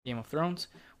Game of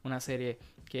Thrones, una serie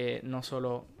que no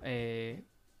solo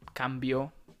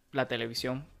cambió la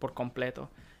televisión por completo,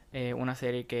 una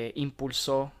serie que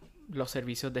impulsó los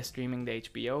servicios de streaming de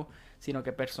HBO, sino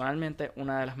que personalmente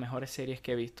una de las mejores series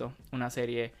que he visto, una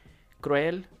serie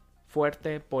cruel,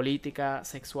 fuerte, política,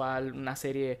 sexual, una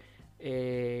serie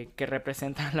que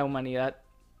representa la humanidad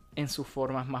en sus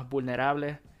formas más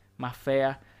vulnerables, más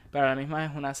feas, pero a la misma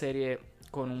vez una serie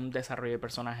con un desarrollo de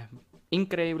personajes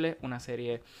increíble, una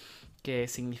serie que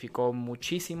significó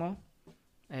muchísimo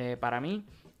para mí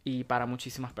y para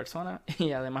muchísimas personas,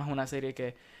 y además una serie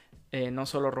que no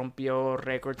solo rompió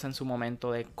récords en su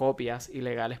momento de copias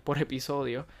ilegales por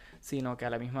episodio, sino que a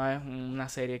la misma vez una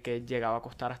serie que llegaba a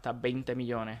costar hasta 20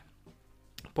 millones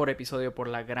por episodio por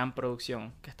la gran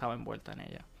producción que estaba envuelta en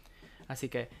ella. Así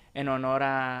que en honor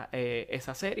a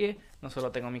esa serie, no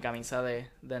solo tengo mi camisa de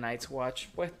The Night's Watch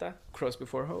puesta, Cross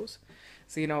Before Hose,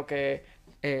 sino que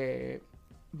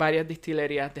varias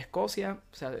destilerías de Escocia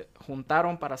se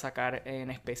juntaron para sacar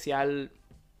en especial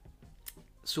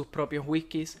sus propios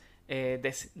whiskies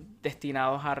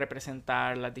destinados a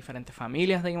representar las diferentes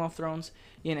familias de Game of Thrones.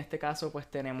 Y en este caso pues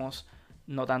tenemos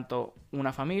no tanto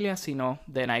una familia, sino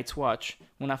The Night's Watch,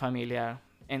 una familia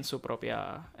en su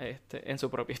propio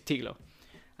estilo.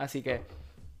 Así que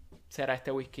será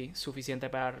este whisky suficiente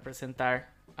para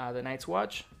representar a The Night's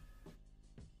Watch.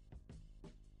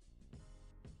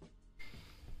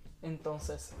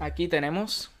 Entonces, aquí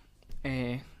tenemos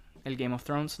el Game of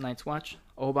Thrones Night's Watch,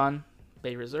 Oban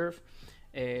Bay Reserve.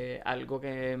 Algo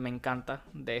que me encanta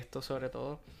de esto sobre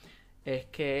todo es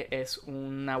que es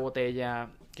una botella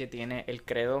que tiene el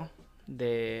credo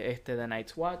de The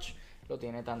Night's Watch. Lo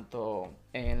tiene tanto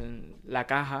en la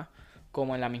caja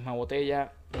como en la misma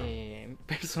botella.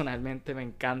 Personalmente me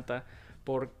encanta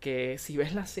porque si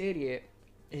ves la serie,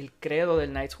 el credo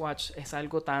del Night's Watch es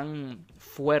algo tan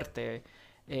fuerte.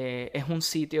 Es un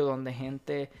sitio donde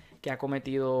gente que ha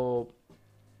cometido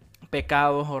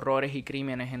pecados, horrores y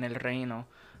crímenes en el reino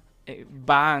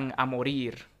van a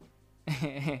morir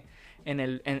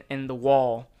en The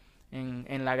Wall,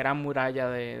 en la gran muralla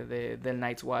del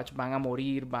Night's Watch. Van a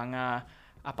morir, van a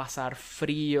pasar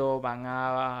frío, van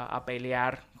a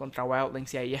pelear contra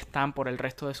Wildlings y ahí están por el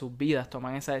resto de sus vidas.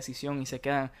 Toman esa decisión y se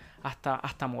quedan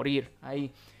hasta morir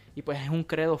ahí. Y pues es un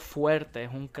credo fuerte,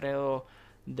 es un credo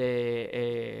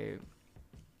de...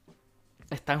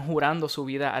 están jurando su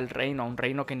vida al reino, a un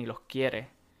reino que ni los quiere.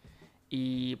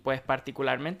 Y pues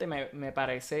particularmente me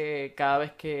parece, cada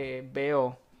vez que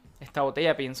veo esta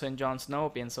botella, pienso en Jon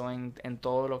Snow, pienso en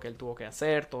todo lo que él tuvo que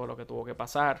hacer, todo lo que tuvo que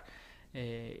pasar.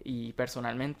 Y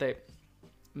personalmente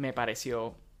me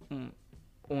pareció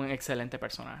un excelente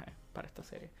personaje para esta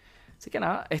serie. Así que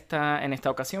nada, en esta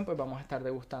ocasión pues vamos a estar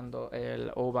degustando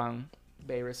el Oban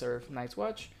Bay Reserve Night's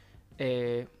Watch.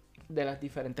 De las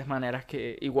diferentes maneras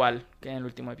que, igual que en el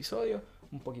último episodio,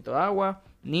 un poquito de agua,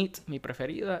 neat, mi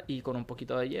preferida, y con un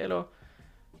poquito de hielo,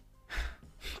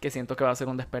 que siento que va a ser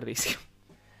un desperdicio.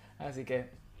 Así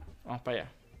que vamos para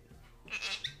allá.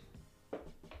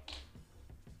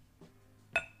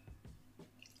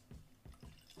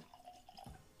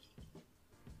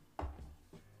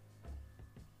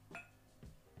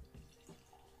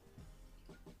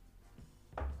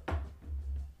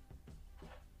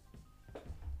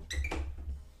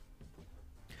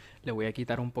 Le voy a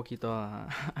quitar un poquito a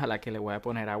la que le voy a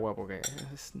poner agua porque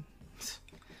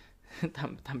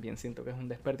también siento que es un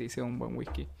desperdicio un buen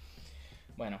whisky.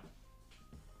 Bueno,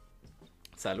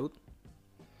 salud.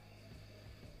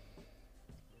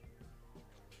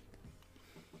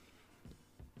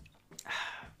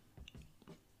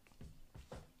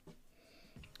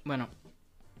 Bueno,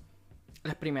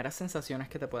 las primeras sensaciones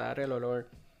que te puede dar el olor,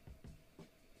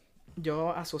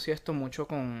 yo asocio esto mucho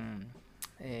con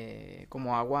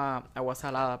como agua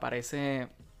salada. Parece,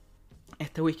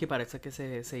 este whisky parece que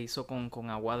se hizo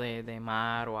con agua de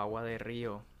mar o agua de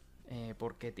río,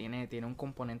 porque tiene un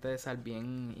componente de sal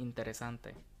bien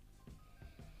interesante.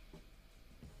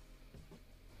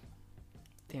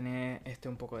 Tiene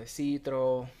un poco de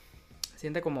citro,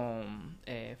 siente como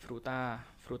fruta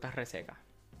reseca.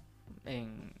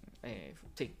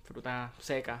 Sí, fruta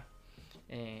seca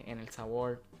en el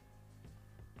sabor.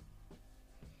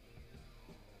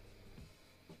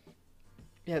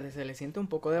 Fíjate, se le siente un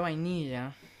poco de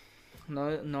vainilla.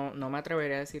 No me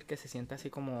atrevería a decir que se siente así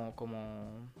como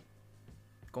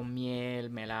con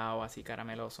miel, melado, así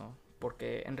carameloso.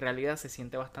 Porque en realidad se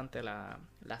siente bastante la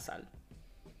sal.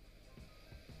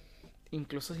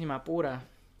 Incluso si me apura,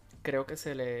 creo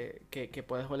que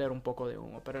puedes oler un poco de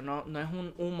humo. Pero no es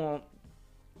un humo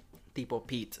tipo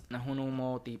peat. No es un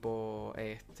humo tipo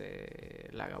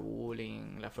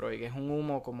Lagavulin, Lafroig. Es un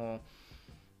humo como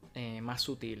más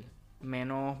sutil,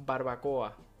 menos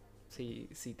barbacoa,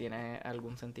 si tiene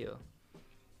algún sentido.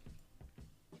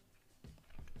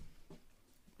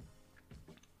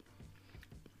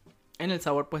 En el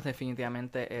sabor, pues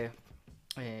definitivamente es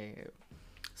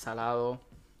salado,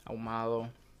 ahumado.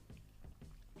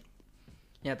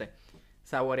 Fíjate,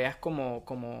 saboreas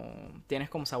tienes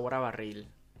como sabor a barril.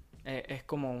 Es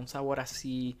como un sabor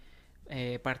así,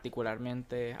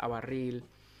 particularmente a barril.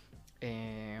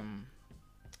 Eh,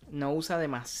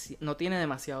 no tiene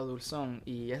demasiado dulzón.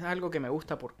 Y es algo que me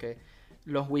gusta porque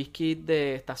los whiskies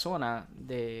de esta zona,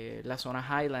 de la zona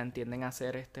Highland, tienden a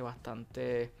ser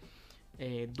bastante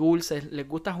dulces. Les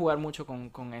gusta jugar mucho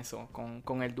con eso,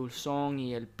 con el dulzón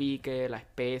y el pique, la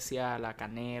especia, la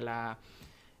canela.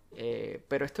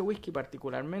 Pero este whisky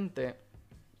particularmente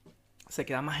se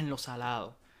queda más en lo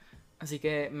salado. Así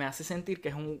que me hace sentir que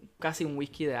es casi un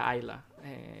whisky de Isla.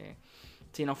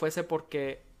 Si no fuese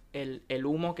porque el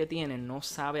humo que tiene no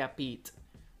sabe a peat,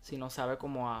 sino sabe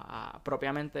como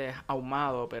propiamente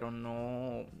ahumado, pero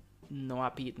no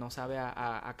a peat, no sabe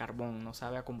a carbón, no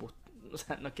sabe a combustible. O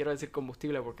sea, no quiero decir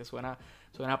combustible porque suena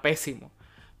pésimo,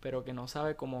 pero que no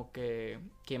sabe como que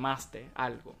quemaste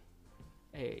algo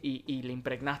y le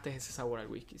impregnaste ese sabor al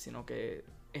whisky, sino que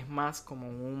es más como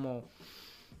un humo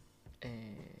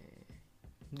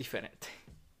diferente.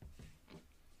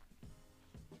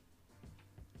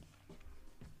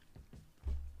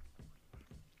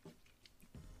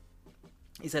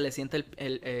 Y se le siente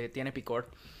tiene picor.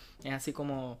 Es así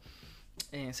como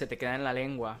se te queda en la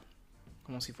lengua,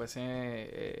 como si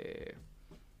fuese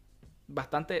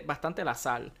bastante la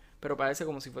sal, pero parece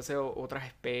como si fuese otras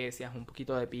especias, un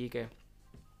poquito de pique.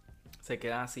 Se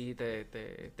queda así,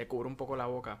 te cubre un poco la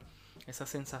boca. Esa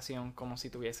sensación como si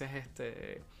tuvieses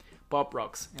pop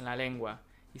rocks en la lengua.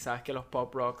 Y sabes que los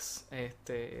pop rocks,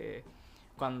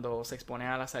 cuando se exponen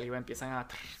a la saliva empiezan a...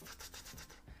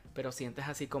 Pero sientes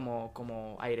así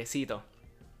como airecito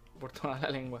por toda la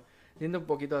lengua. Siente un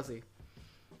poquito así.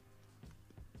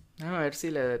 Déjame ver si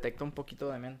le detecto un poquito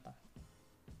de menta.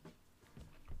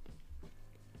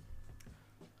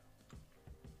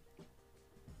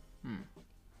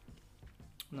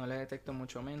 No le detecto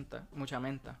mucha menta.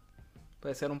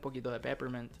 Puede ser un poquito de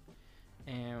peppermint.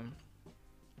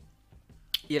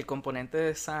 Y el componente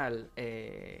de sal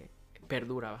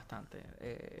perdura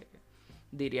bastante.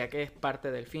 Diría que es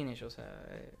parte del finish. O sea,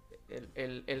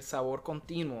 el sabor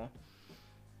continuo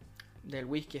del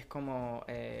whisky es como...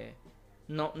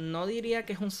 no diría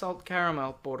que es un salt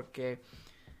caramel porque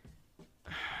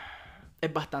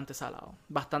es bastante salado.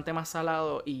 Bastante más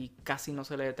salado y casi no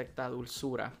se le detecta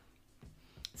dulzura.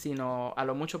 Sino a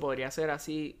lo mucho podría ser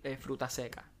así fruta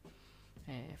seca.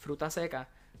 Fruta seca,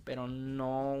 pero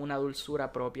no una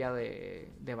dulzura propia de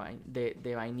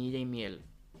vainilla y miel.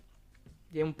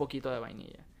 Tiene un poquito de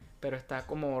vainilla, pero está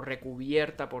como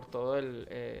recubierta por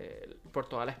por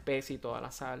toda la especie y toda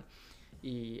la sal.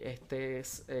 Y este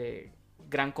es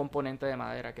gran componente de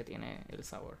madera que tiene el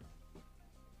sabor.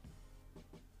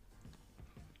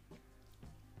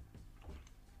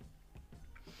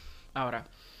 Ahora,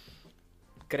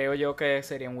 creo yo que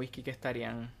sería un whisky que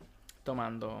estarían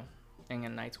tomando en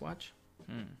el Night's Watch.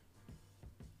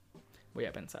 Voy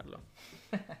a pensarlo.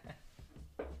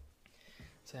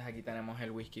 Entonces aquí tenemos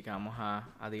el whisky que vamos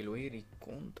a diluir y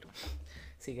contra.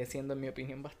 Sigue siendo en mi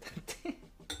opinión bastante.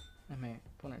 Déjame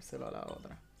ponérselo a la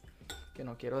otra. Que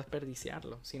no quiero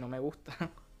desperdiciarlo si no me gusta.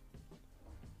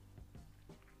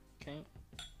 Ok.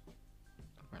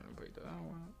 Bueno, un poquito de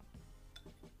agua.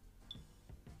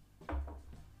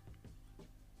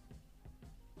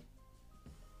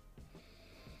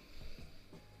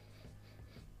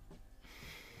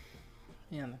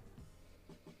 Y anda.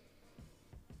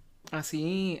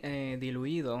 Así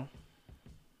diluido,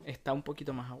 está un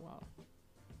poquito más aguado.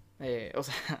 O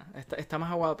sea, está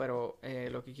más aguado, pero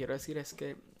lo que quiero decir es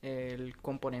que el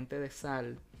componente de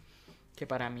sal, que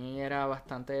para mí era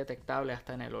bastante detectable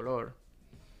hasta en el olor,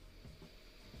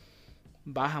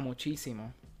 baja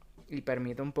muchísimo y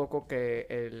permite un poco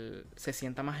que se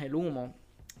sienta más el humo,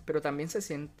 pero también se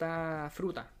sienta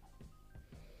fruta.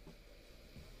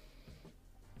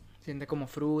 Siente como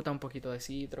fruta, un poquito de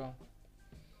citro.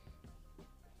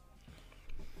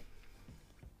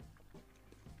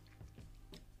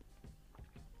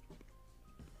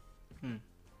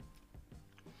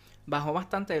 Bajó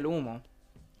bastante el humo,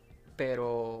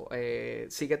 pero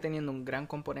sigue teniendo un gran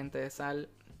componente de sal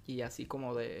y así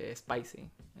como de spicy.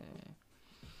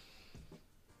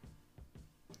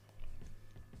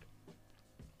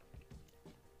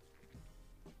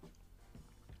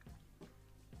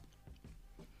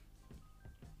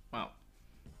 Wow.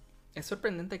 Es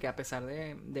sorprendente que a pesar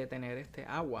de tener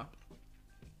agua,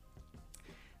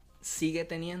 sigue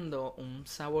teniendo un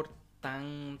sabor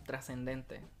tan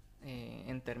trascendente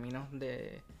en términos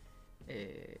de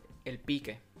el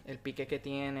pique que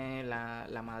tiene,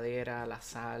 la madera, la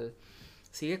sal,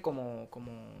 sigue como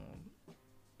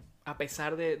a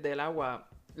pesar del agua,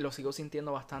 lo sigo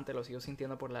sintiendo bastante, lo sigo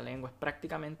sintiendo por la lengua, es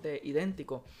prácticamente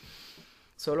idéntico,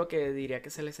 solo que diría que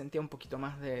se le sentía un poquito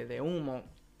más de humo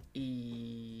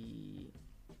y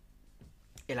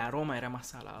el aroma era más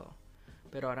salado.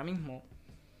 Pero ahora mismo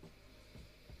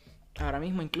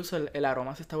incluso el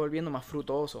aroma se está volviendo más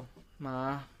frutoso,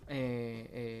 más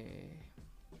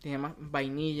tiene más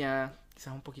vainilla,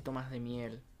 quizás un poquito más de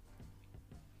miel.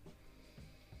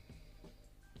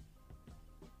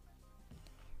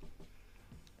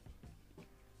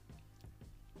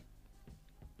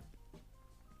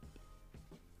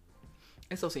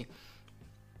 Eso sí,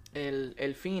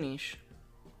 el finish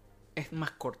es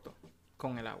más corto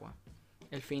con el agua.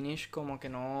 El finish como que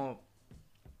no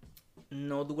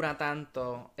dura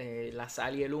tanto la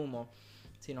sal y el humo,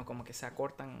 sino como que se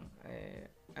acortan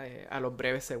a los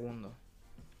breves segundos.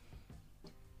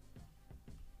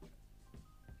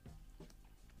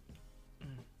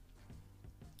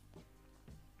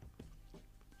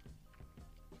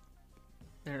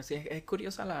 Pero sí, es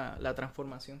curiosa la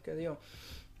transformación que dio.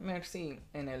 Merci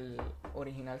en el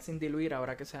original sin diluir,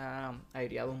 ahora que se ha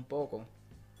aireado un poco,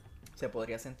 se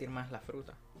podría sentir más la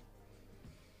fruta.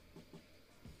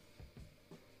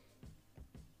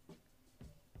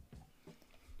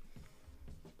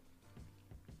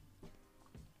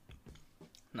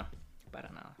 No, para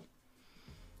nada.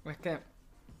 Es que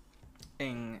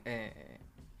en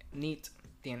Neat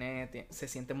se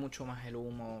siente mucho más el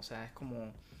humo, o sea, es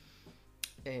como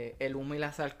el humo y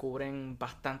la sal cubren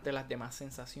bastante las demás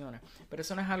sensaciones. Pero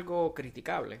eso no es algo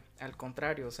criticable, al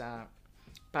contrario, o sea,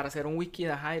 para hacer un whisky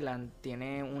de Highland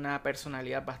tiene una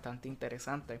personalidad bastante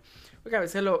interesante. Porque a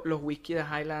veces los whisky de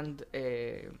Highland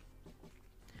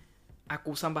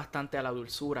acusan bastante a la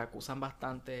dulzura, acusan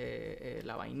bastante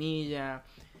la vainilla,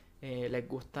 les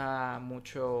gusta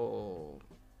mucho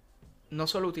no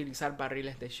solo utilizar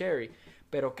barriles de sherry,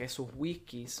 pero que sus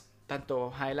whiskies,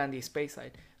 tanto Highland y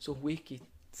Speyside, sus whiskies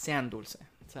sean dulces.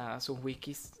 O sea, sus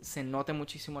whiskies se note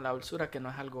muchísimo la dulzura, que no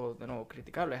es algo, de nuevo,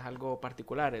 criticable, es algo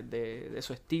particular, es de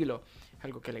su estilo, es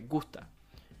algo que les gusta.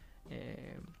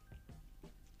 Eh,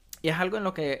 y es algo en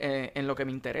lo que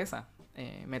me interesa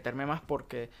meterme más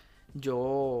porque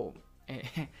yo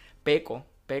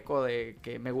peco de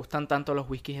que me gustan tanto los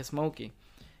whiskies smokey,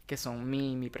 que son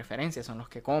mi preferencia, son los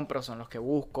que compro, son los que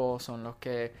busco, son los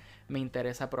que me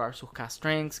interesa probar sus cast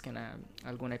strengths, que en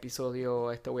algún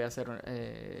episodio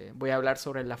voy a hablar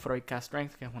sobre la Freud cast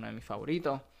strength, que es uno de mis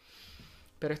favoritos,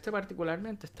 pero este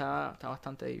particularmente está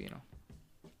bastante divino.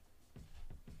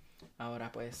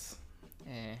 Ahora pues,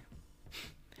 eh,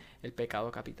 el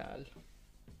pecado capital.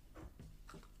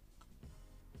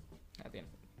 Ya tiene,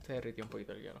 se derritió un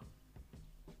poquito el hielo.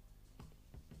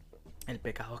 El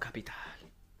pecado capital.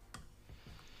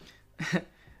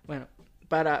 Bueno,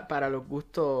 para los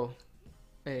gustos,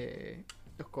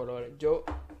 los colores. Yo,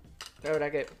 la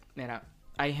verdad que, mira,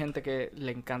 hay gente que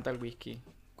le encanta el whisky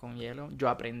con hielo. Yo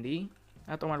aprendí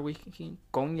a tomar whisky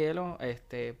con hielo,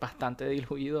 bastante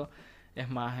diluido. Es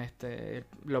más,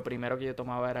 lo primero que yo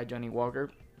tomaba era Johnny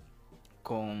Walker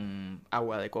con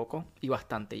agua de coco y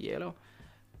bastante hielo.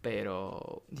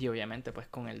 Pero, y obviamente pues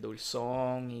con el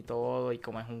dulzón y todo, y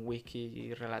como es un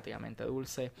whisky relativamente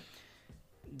dulce,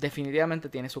 definitivamente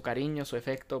tiene su cariño, su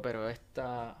efecto, pero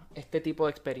este tipo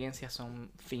de experiencias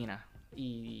son finas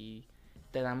y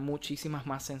te dan muchísimas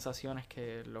más sensaciones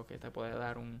que lo que te puede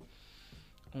dar un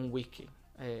whisky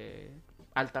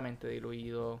altamente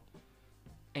diluido,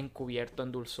 encubierto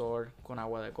en dulzor, con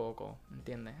agua de coco,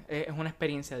 ¿entiendes? Es una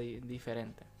experiencia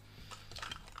diferente.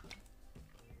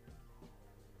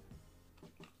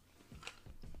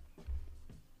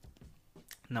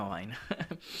 No vaina.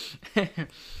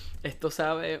 Esto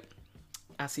sabe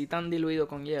así tan diluido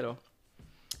con hielo.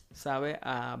 Sabe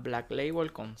a Black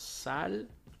Label con sal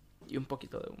y un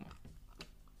poquito de humo.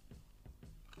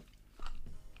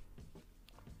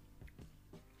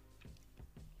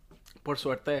 Por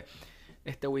suerte,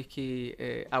 este whisky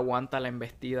aguanta la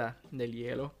embestida del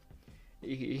hielo.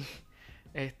 Y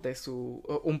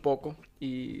un poco.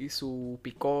 Y su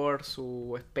picor,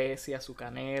 su especia, su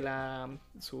canela,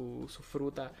 su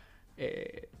fruta.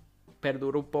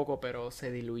 Perdura un poco, pero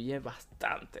se diluye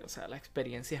bastante. O sea, la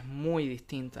experiencia es muy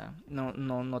distinta.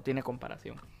 No tiene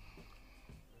comparación.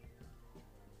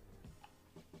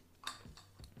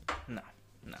 No,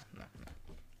 no.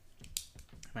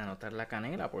 Voy a anotar la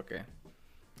canela porque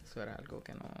eso era algo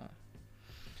que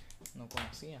no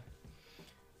conocía.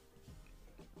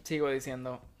 Sigo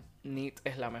diciendo, neat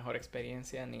es la mejor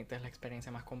experiencia, neat es la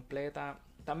experiencia más completa.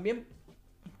 También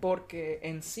porque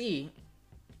en sí,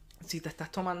 si te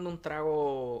estás tomando un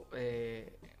trago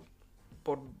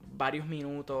por varios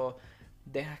minutos,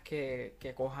 dejas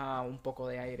que coja un poco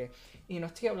de aire. Y no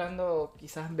estoy hablando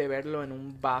quizás beberlo en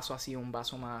un vaso así, un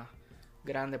vaso más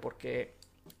grande, porque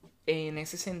en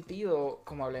ese sentido,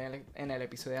 como hablé en el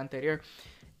episodio anterior,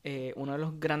 uno de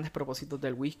los grandes propósitos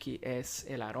del whisky es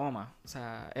el aroma. O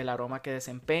sea, el aroma que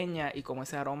desempeña y cómo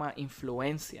ese aroma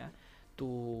influencia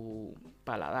tu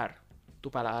paladar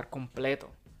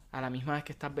completo. A la misma vez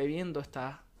que estás bebiendo,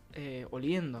 estás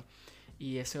oliendo.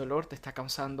 Y ese olor te está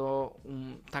causando,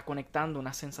 está conectando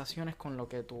unas sensaciones con lo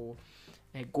que tu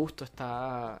gusto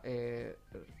está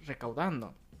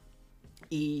recaudando.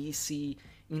 Y si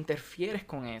interfieres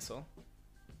con eso,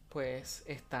 pues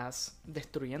estás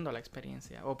destruyendo la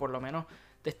experiencia. O por lo menos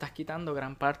te estás quitando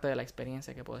gran parte de la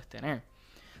experiencia que puedes tener.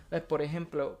 Por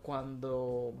ejemplo,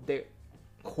 cuando de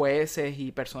jueces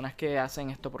y personas que hacen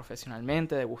esto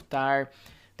profesionalmente, degustar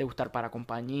para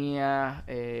compañías,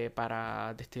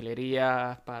 para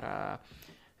destilerías, para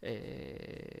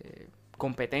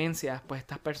competencias, pues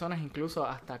estas personas incluso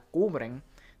hasta cubren,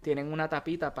 tienen una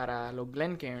tapita para los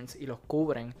Glencairns y los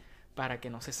cubren para que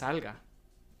no se salga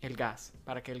el gas,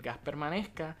 para que el gas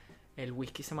permanezca, el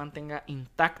whisky se mantenga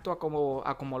intacto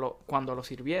cuando lo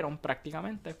sirvieron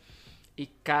prácticamente, y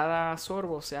cada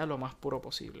sorbo sea lo más puro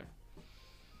posible.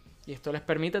 Y esto les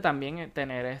permite también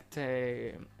tener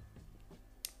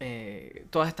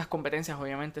todas estas competencias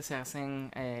obviamente se hacen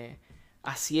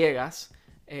a ciegas,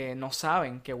 no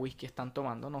saben qué whisky están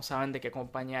tomando, no saben de qué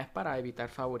compañía es para evitar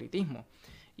favoritismo.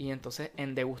 Y entonces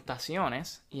en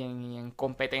degustaciones y en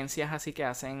competencias así que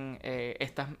hacen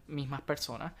estas mismas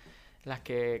personas, las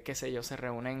que, qué sé yo, se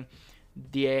reúnen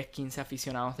 10, 15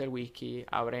 aficionados del whisky,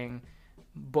 abren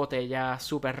botellas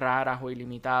súper raras o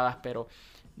ilimitadas, pero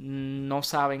no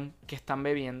saben qué están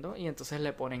bebiendo y entonces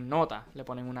le ponen nota, le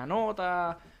ponen una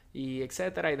nota y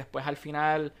etcétera, y después al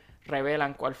final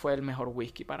revelan cuál fue el mejor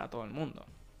whisky para todo el mundo.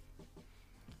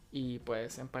 Y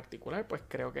pues en particular, pues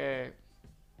creo que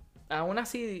aún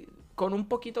así, con un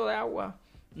poquito de agua,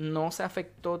 no se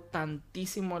afectó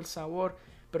tantísimo el sabor,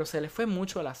 pero se le fue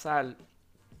mucho la sal.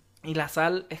 Y la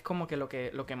sal es como que lo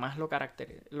que más lo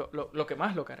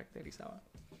caracterizaba.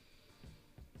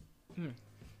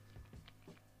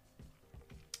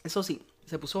 Eso sí,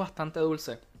 se puso bastante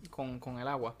dulce con el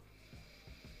agua.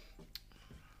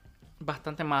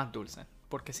 Bastante más dulce.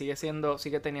 Porque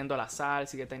sigue teniendo la sal,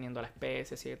 sigue teniendo la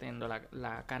especia, sigue teniendo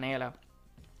la canela.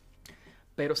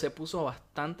 Pero se puso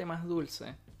bastante más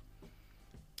dulce.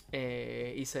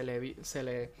 Y se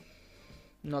le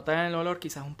nota en el olor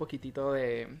quizás un poquitito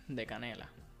de canela.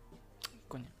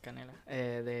 Coño, canela.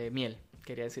 De miel.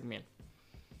 Quería decir miel.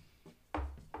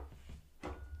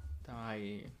 Estaba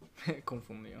ahí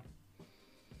confundido.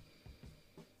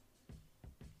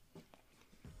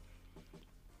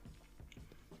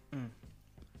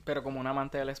 Pero como un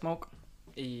amante del smoke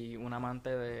y un amante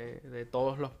de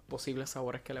todos los posibles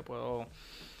sabores que le puedo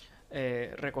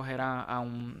recoger a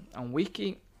un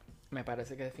whisky, me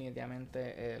parece que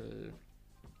definitivamente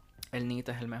el neat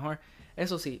es el mejor.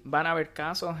 Eso sí, van a haber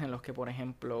casos en los que, por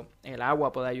ejemplo, el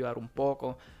agua puede ayudar un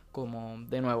poco, como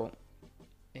de nuevo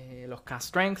los cast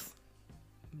strength,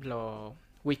 los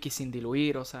whiskies sin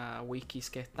diluir, o sea, whiskies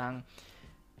que están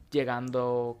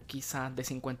llegando quizás de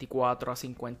 54 a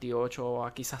 58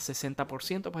 a quizás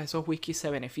 60%, pues esos whiskies se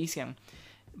benefician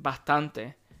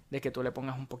bastante de que tú le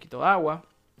pongas un poquito de agua,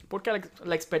 porque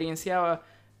la experiencia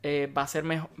va a ser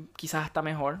quizás hasta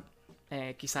mejor.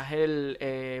 Quizás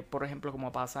por ejemplo,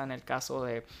 como pasa en el caso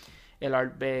de el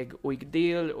Ardbeg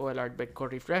Uigdil o el Ardbeg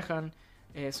Corrifrejan,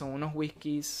 son unos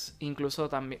whiskies, incluso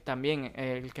también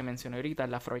el que mencioné ahorita,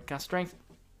 la Freudka Strength,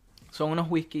 son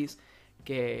unos whiskies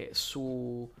que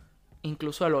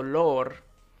incluso el olor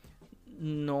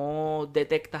no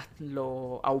detectas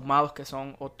lo ahumados que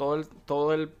son o todas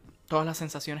las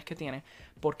sensaciones que tiene,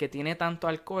 porque tiene tanto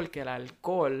alcohol que el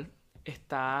alcohol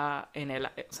está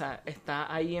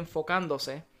está ahí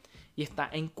enfocándose y está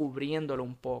encubriéndolo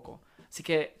un poco. Así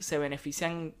que se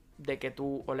benefician de que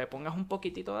tú o le pongas un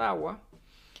poquitito de agua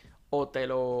o te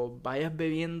lo vayas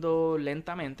bebiendo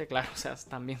lentamente, claro, o sea,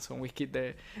 también son whisky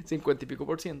de 50 y pico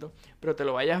 %, pero te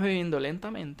lo vayas bebiendo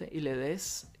lentamente y le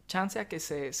des chance a que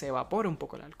se evapore un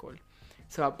poco el alcohol.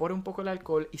 Se evapore un poco el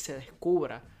alcohol y se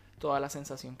descubra toda la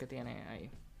sensación que tiene ahí.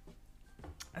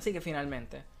 Así que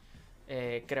finalmente,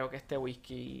 creo que este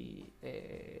whisky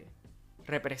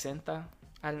representa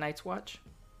al Night's Watch.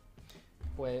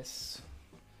 Pues,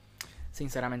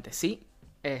 sinceramente sí.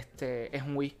 Es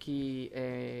un whisky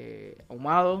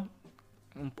ahumado,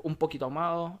 un poquito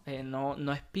ahumado,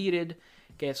 no es peated,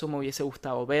 que eso me hubiese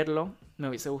gustado verlo. Me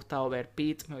hubiese gustado ver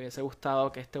peat, me hubiese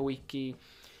gustado que este whisky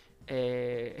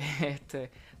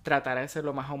tratara de ser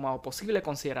lo más ahumado posible,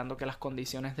 considerando que las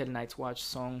condiciones del Night's Watch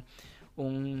son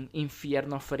un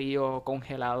infierno frío,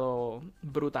 congelado,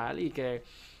 brutal, y que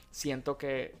siento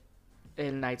que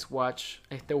el Night's Watch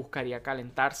buscaría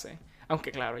calentarse.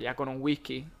 Aunque claro, ya con un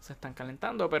whisky se están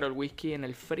calentando, pero el whisky en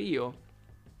el frío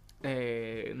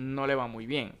no le va muy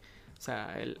bien. O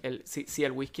sea, si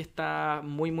el whisky está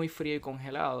muy muy frío y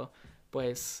congelado,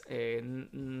 pues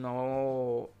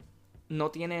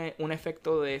no tiene un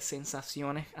efecto de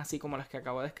sensaciones así como las que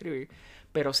acabo de describir,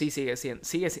 pero sí sigue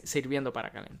sirviendo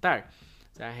para calentar.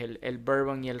 O sea, el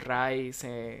bourbon y el rye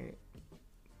se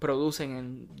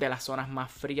producen de las zonas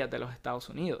más frías de los Estados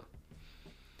Unidos.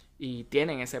 Y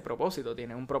tienen ese propósito,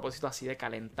 tienen un propósito así de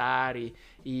calentar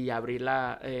y abrir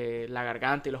la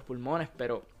garganta y los pulmones,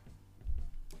 pero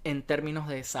en términos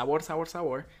de sabor,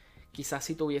 quizás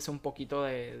si tuviese un poquito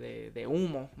de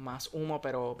humo, más humo,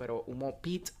 pero humo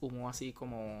peat, humo así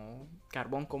como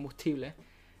carbón combustible,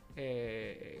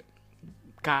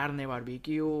 carne,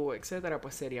 barbecue, etcétera,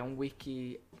 pues sería un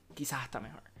whisky quizás hasta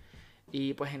mejor.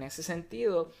 Y pues en ese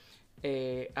sentido,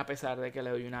 a pesar de que le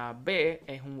doy una B,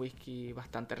 es un whisky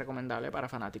bastante recomendable para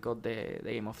fanáticos de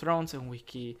Game of Thrones. Es un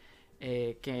whisky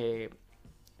que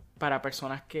para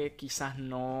personas que quizás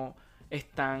no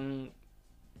están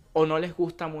o no les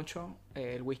gusta mucho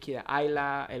el whisky de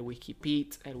Isla, el whisky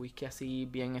peat, el whisky así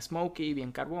bien smokey,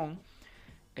 bien carbón,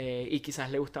 y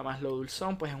quizás le gusta más lo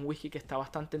dulzón, pues es un whisky que está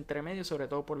bastante entre medio, sobre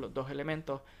todo por los dos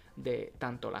elementos de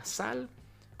tanto la sal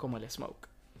como el smoke.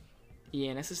 Y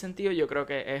en ese sentido yo creo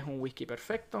que es un whisky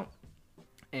perfecto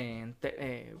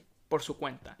por su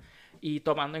cuenta. Y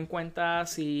tomando en cuenta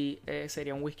si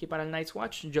sería un whisky para el Night's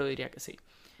Watch, yo diría que sí.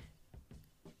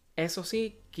 Eso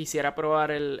sí, quisiera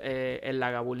probar el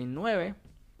Lagavulin 9,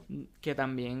 que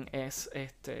también es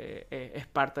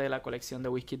parte de la colección de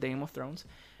whisky de Game of Thrones.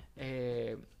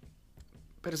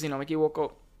 Pero si no me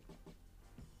equivoco,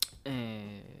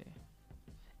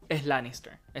 es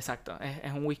Lannister, exacto.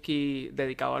 Es un whisky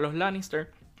dedicado a los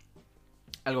Lannister.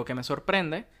 Algo que me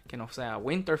sorprende, que no sea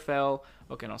Winterfell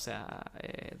o que no sea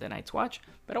The Night's Watch.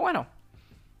 Pero bueno,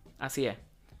 así es.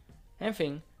 En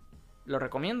fin, lo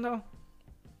recomiendo.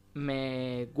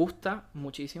 Me gusta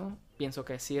muchísimo. Pienso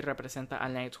que sí representa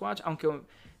al Night's Watch. Aunque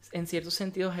en ciertos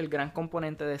sentidos el gran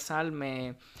componente de sal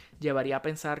me llevaría a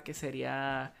pensar que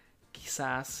sería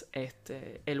quizás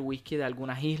el whisky de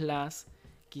algunas islas.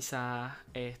 Quizás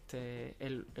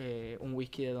un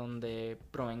whisky de donde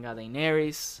provenga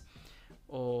Daenerys.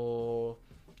 O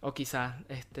quizás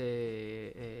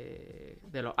de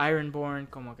los Ironborn.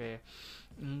 Como que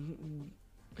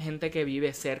gente que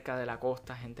vive cerca de la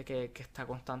costa, gente que está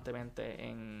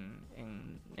constantemente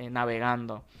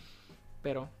navegando.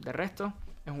 Pero de resto,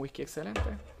 es un whisky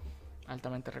excelente,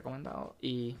 altamente recomendado.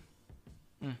 Y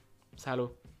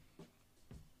salud.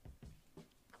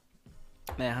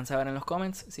 Me dejan saber en los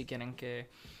comments si quieren que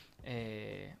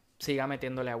siga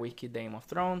metiéndole a whisky de Game of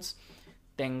Thrones.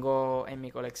 Tengo en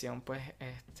mi colección pues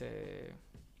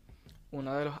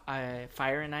uno de los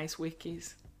Fire and Ice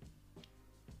whiskies.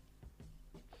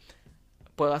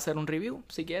 Puedo hacer un review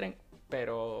si quieren,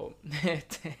 pero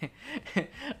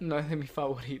no es de mis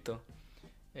favoritos.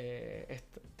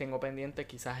 Tengo pendiente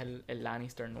quizás el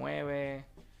Lannister 9,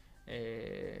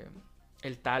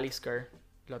 el Talisker,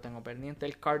 lo tengo pendiente.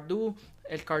 El Cardew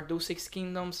Six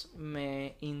Kingdoms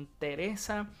me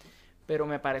interesa, pero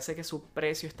me parece que su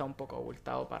precio está un poco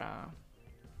abultado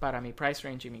para mi price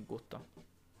range y mi gusto.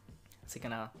 Así que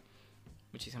nada,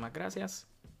 muchísimas gracias.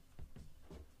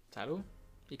 Salud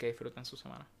y que disfruten su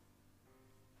semana.